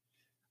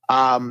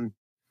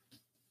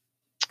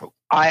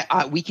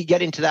 We could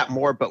get into that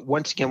more, but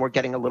once again, we're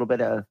getting a little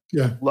bit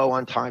low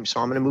on time. So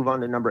I'm going to move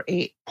on to number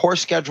 8. Poor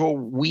schedule,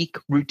 weak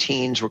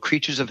routines. We're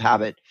creatures of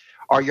habit.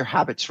 Are your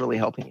habits really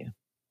helping you?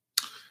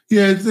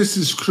 Yeah, this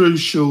is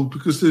crucial,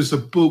 because there's a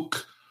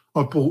book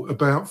I bought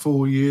about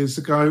 4 years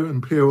ago,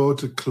 and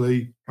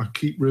periodically I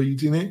keep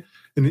reading it,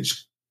 and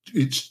it's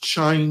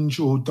Change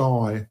or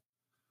Die.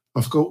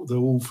 I've got the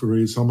author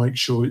is. I'll make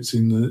sure it's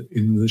in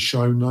the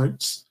show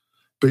notes.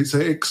 But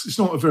it's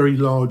not a very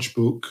large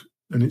book,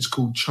 and it's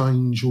called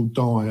Change or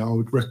Die. I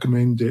would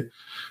recommend it,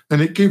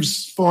 and it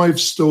gives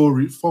 5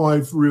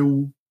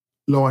 real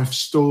life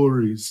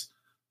stories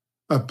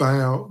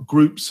about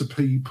groups of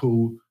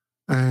people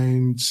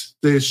and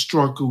their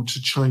struggle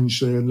to change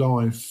their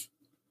life.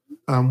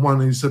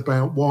 One is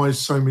about why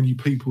so many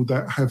people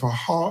that have a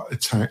heart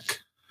attack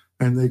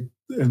and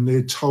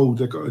they're told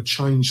they've got to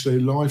change their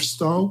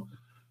lifestyle,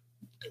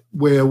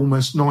 where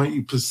almost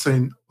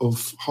 90%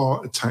 of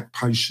heart attack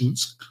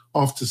patients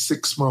after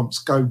 6 months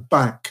go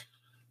back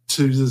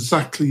to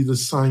exactly the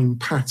same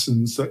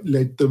patterns that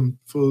led them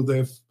for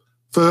their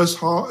first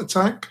heart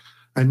attack,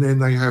 and then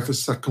they have a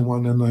second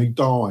one and they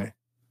die.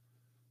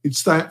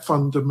 It's that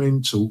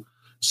fundamental.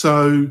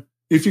 So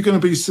if you're going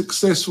to be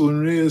successful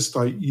in real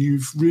estate,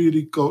 you've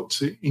really got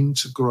to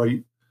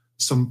integrate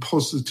some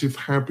positive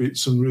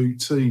habits and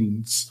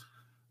routines.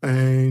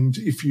 And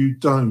if you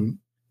don't,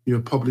 you're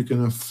probably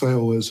going to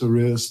fail as a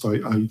real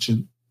estate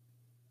agent.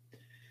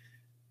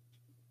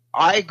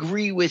 I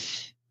agree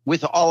with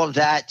all of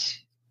that.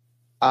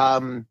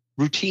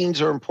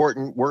 Routines are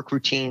important, work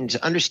routines,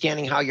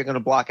 understanding how you're going to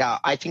block out.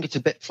 I think it's a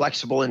bit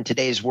flexible in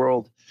today's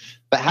world,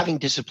 but having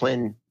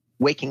discipline,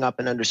 waking up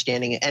and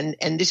understanding it.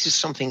 And this is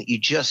something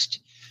that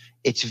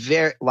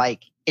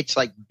it's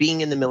like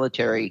being in the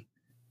military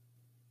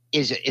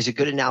is a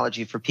good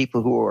analogy for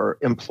people who are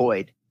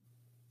employed.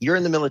 You're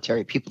in the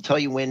military. People tell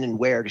you when and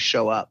where to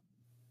show up.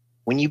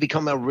 When you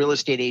become a real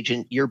estate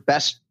agent, your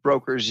best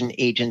brokers and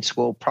agents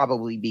will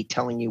probably be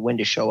telling you when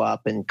to show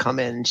up and come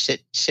in,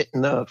 sit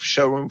in the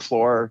showroom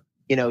floor,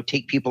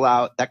 take people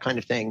out, that kind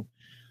of thing.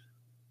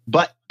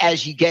 But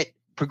as you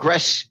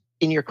progress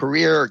in your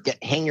career or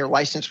hang your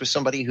license with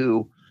somebody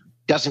who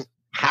doesn't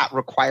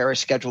require a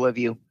schedule of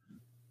you,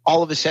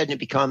 all of a sudden it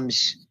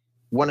becomes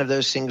one of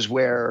those things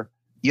where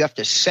you have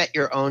to set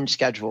your own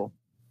schedule.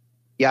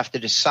 You have to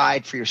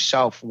decide for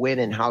yourself when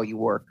and how you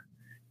work.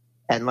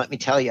 And let me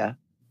tell you,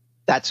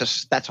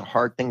 that's a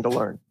hard thing to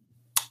learn.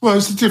 Well,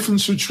 it's the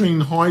difference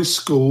between high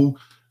school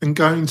and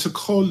going to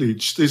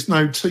college. There's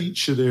no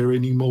teacher there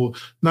anymore.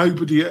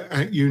 Nobody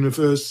at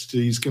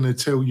university is going to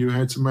tell you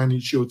how to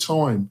manage your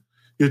time.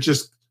 You're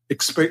just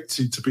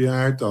expected to be an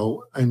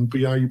adult and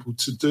be able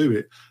to do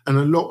it. And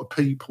a lot of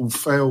people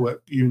fail at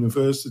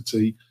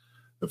university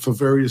for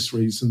various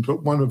reasons,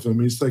 but one of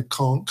them is they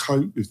can't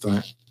cope with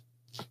that.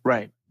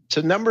 Right.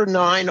 So number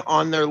 9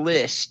 on their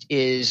list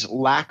is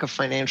lack of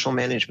financial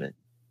management.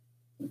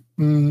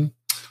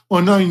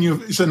 Well, knowing you,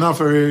 it's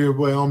another area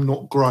where I'm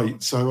not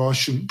great, so I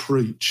shouldn't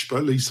preach, but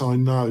at least I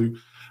know.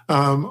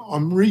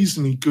 I'm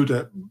reasonably good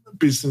at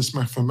business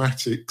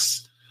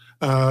mathematics,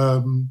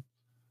 and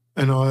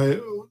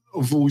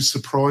I've always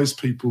surprised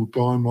people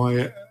by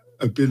my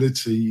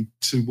ability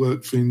to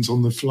work things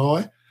on the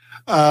fly.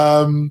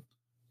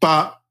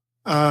 But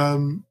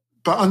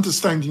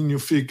understanding your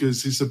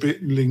figures is a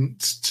bit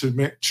linked to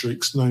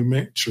metrics, no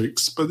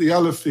metrics. But the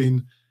other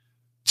thing,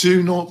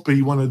 do not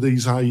be one of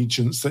these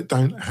agents that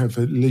don't have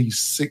at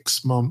least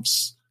 6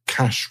 months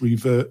cash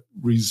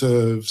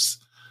reserves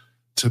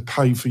to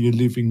pay for your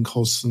living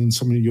costs and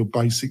some of your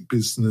basic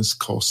business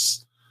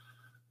costs.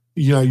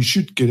 You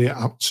should get it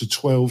up to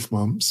 12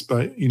 months,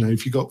 but,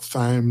 if you've got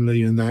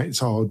family and that, it's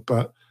hard.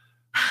 But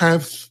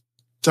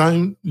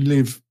don't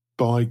live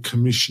by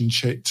commission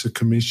check to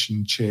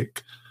commission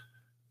check.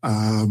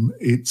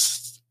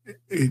 It's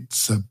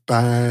a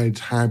bad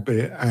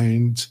habit.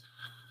 And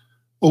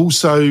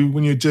also,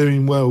 when you're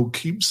doing well,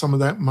 keep some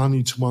of that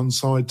money to one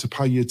side to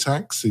pay your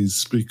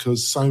taxes,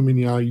 because so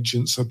many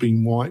agents have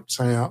been wiped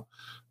out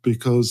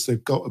because they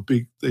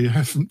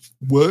haven't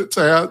worked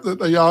out that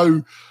they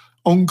owe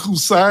Uncle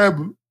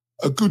Sam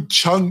a good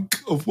chunk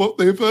of what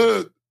they've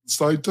earned.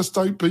 So just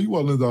don't be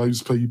one of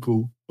those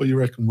people. What do you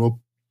reckon, Rob?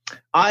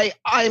 I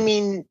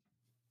mean,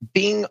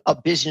 being a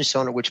business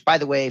owner, which, by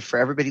the way, for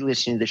everybody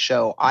listening to the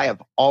show, I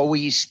have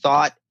always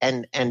thought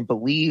and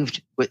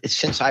believed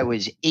since I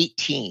was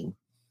 18,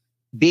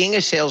 being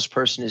a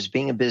salesperson is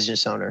being a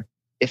business owner.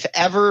 If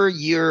ever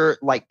you're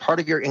like part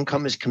of your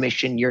income is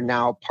commission, you're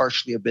now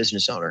partially a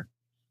business owner.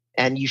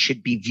 And you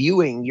should be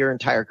viewing your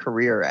entire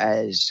career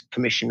as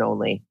commission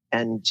only.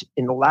 And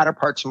in the latter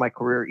parts of my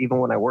career, even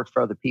when I worked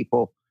for other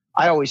people,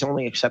 I always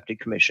only accepted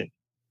commission.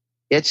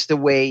 It's the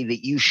way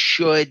that you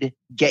should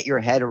get your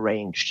head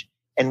arranged.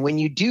 And when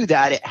you do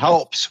that, it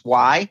helps.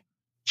 Why?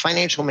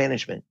 Financial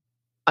management.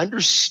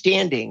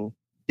 Understanding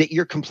that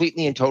you're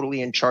completely and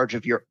totally in charge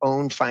of your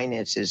own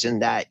finances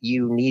and that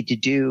you need to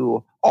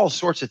do all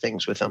sorts of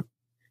things with them.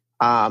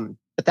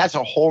 But that's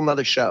a whole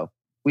nother show.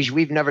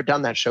 We've never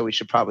done that show. We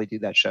should probably do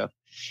that show.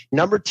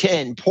 Number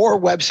 10, poor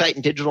website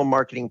and digital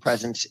marketing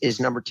presence is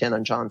number 10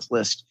 on John's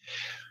list.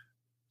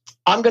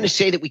 I'm going to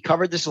say that we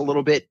covered this a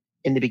little bit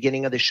in the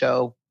beginning of the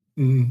show.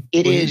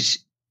 It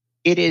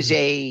is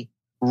a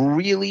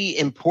really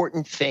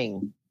important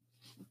thing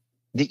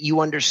that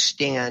you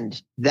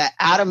understand that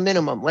at a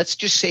minimum, let's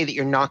just say that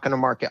you're not going to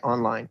market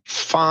online.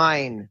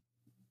 Fine.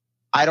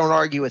 I don't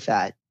argue with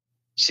that.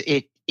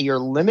 You're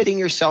limiting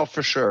yourself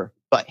for sure.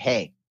 But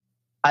hey,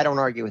 I don't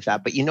argue with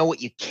that. But you know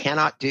what you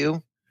cannot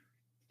do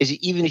is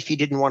even if you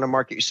didn't want to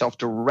market yourself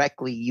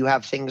directly, you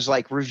have things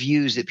like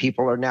reviews that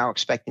people are now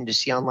expecting to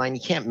see online.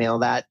 You can't mail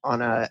that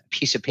on a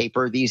piece of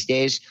paper these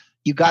days.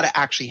 You got to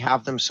actually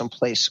have them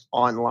someplace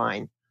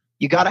online.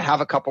 You got to have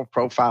a couple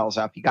profiles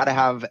up. You got to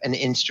have an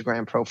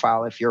Instagram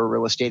profile if you're a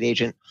real estate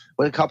agent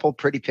with a couple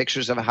pretty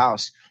pictures of a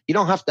house. You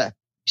don't have to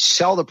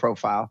sell the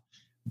profile,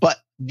 but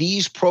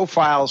these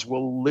profiles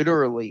will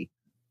literally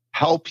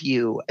help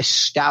you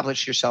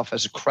establish yourself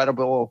as a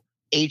credible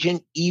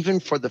agent, even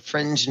for the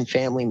friends and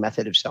family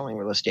method of selling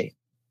real estate.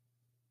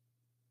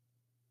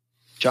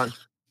 John?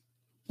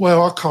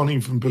 Well, I can't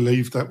even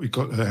believe that we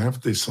got to have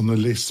this on the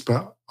list,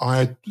 but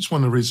it's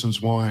one of the reasons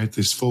why I had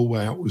this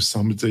fallout with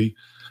somebody.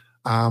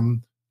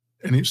 And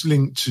it's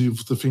linked to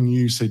the thing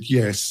you said.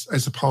 Yes,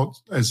 as a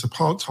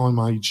part-time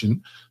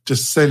agent,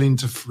 just selling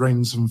to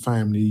friends and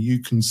family,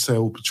 you can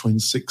sell between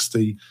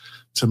 60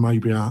 to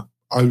maybe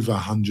over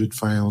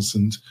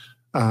 100,000,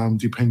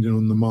 depending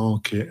on the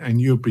market,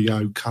 and you'll be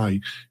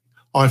okay.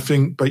 I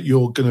think, but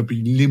you're going to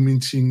be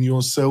limiting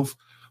yourself.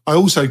 I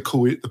also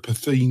call it the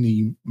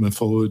Buffini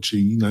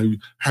methodology,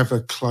 have a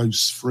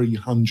close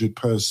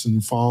 300-person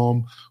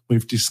farm.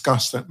 We've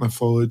discussed that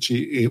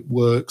methodology. It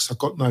works. I've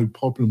got no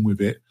problem with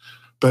it.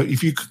 But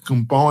if you could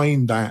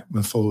combine that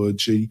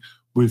methodology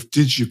with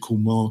digital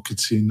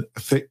marketing,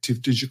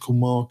 effective digital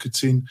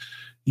marketing,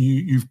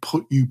 you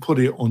put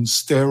it on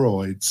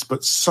steroids.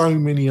 But so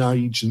many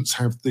agents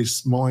have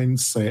this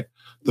mindset,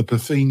 the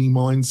Buffini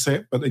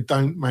mindset, but they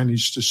don't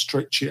manage to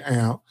stretch it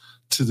out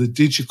to the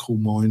digital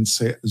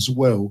mindset as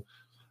well,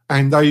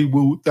 and they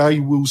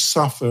will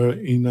suffer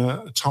in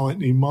a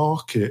tightening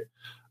market.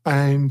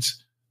 And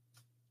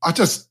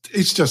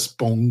it's just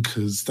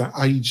bonkers that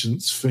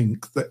agents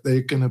think that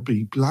they're going to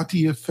be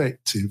bloody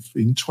effective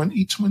in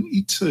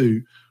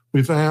 2022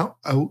 without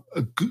a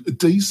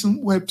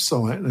decent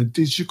website and a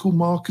digital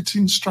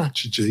marketing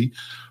strategy.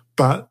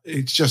 But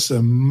it's just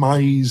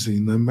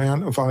amazing the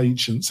amount of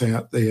agents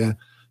out there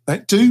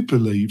that do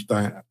believe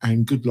that,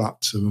 and good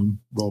luck to them,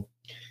 Rob.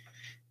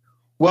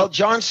 Well,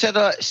 John said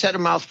a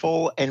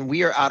mouthful, and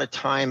we are out of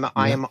time. Yeah.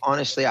 I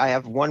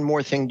have one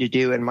more thing to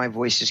do, and my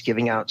voice is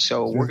giving out.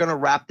 So we're going to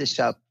wrap this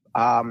up.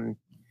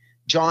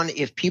 John,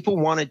 if people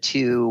wanted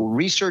to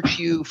research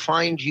you,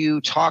 find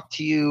you, talk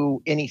to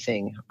you,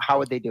 anything, how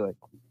would they do it?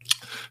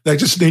 They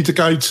just need to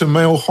go to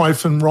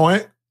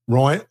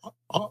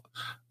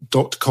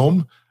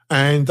mel-wright.com,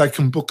 and they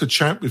can book a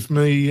chat with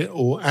me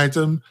or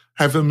Adam,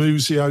 have a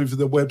moozy over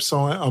the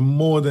website. I'm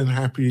more than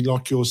happy,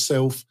 like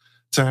yourself,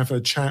 to have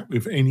a chat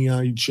with any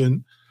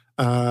agent,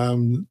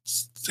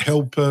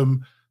 help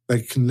them.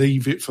 They can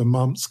leave it for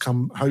months.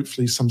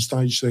 Hopefully some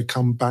stage they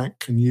come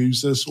back and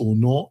use us or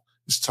not.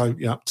 It's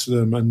totally up to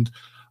them. And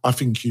I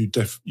think you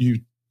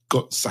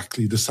got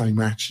exactly the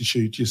same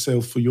attitude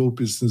yourself for your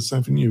business,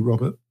 haven't you,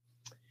 Robert?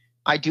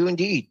 I do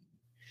indeed.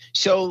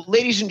 So,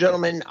 ladies and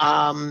gentlemen,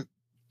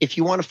 if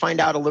you want to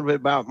find out a little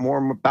bit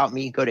more about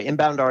me, go to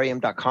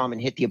inboundrem.com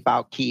and hit the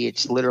About key.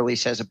 It literally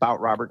says About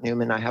Robert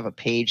Newman. I have a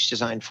page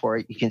designed for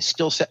it. You can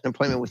still set an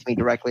appointment with me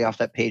directly off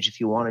that page if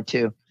you wanted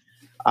to.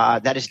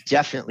 That is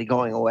definitely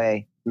going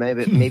away.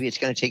 Maybe it's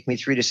going to take me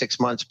 3 to 6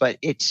 months, but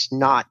it's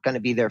not going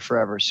to be there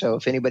forever. So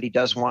if anybody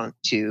does want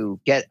to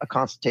get a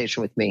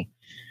consultation with me,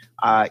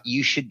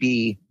 you should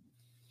be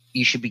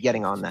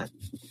getting on that.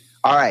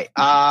 All right.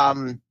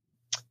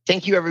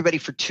 Thank you, everybody,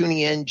 for tuning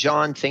in.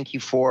 John, thank you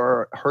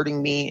for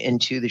herding me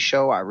into the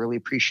show. I really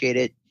appreciate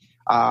it.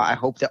 I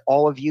hope that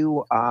all of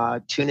you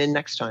tune in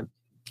next time.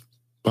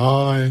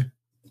 Bye.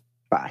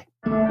 Bye.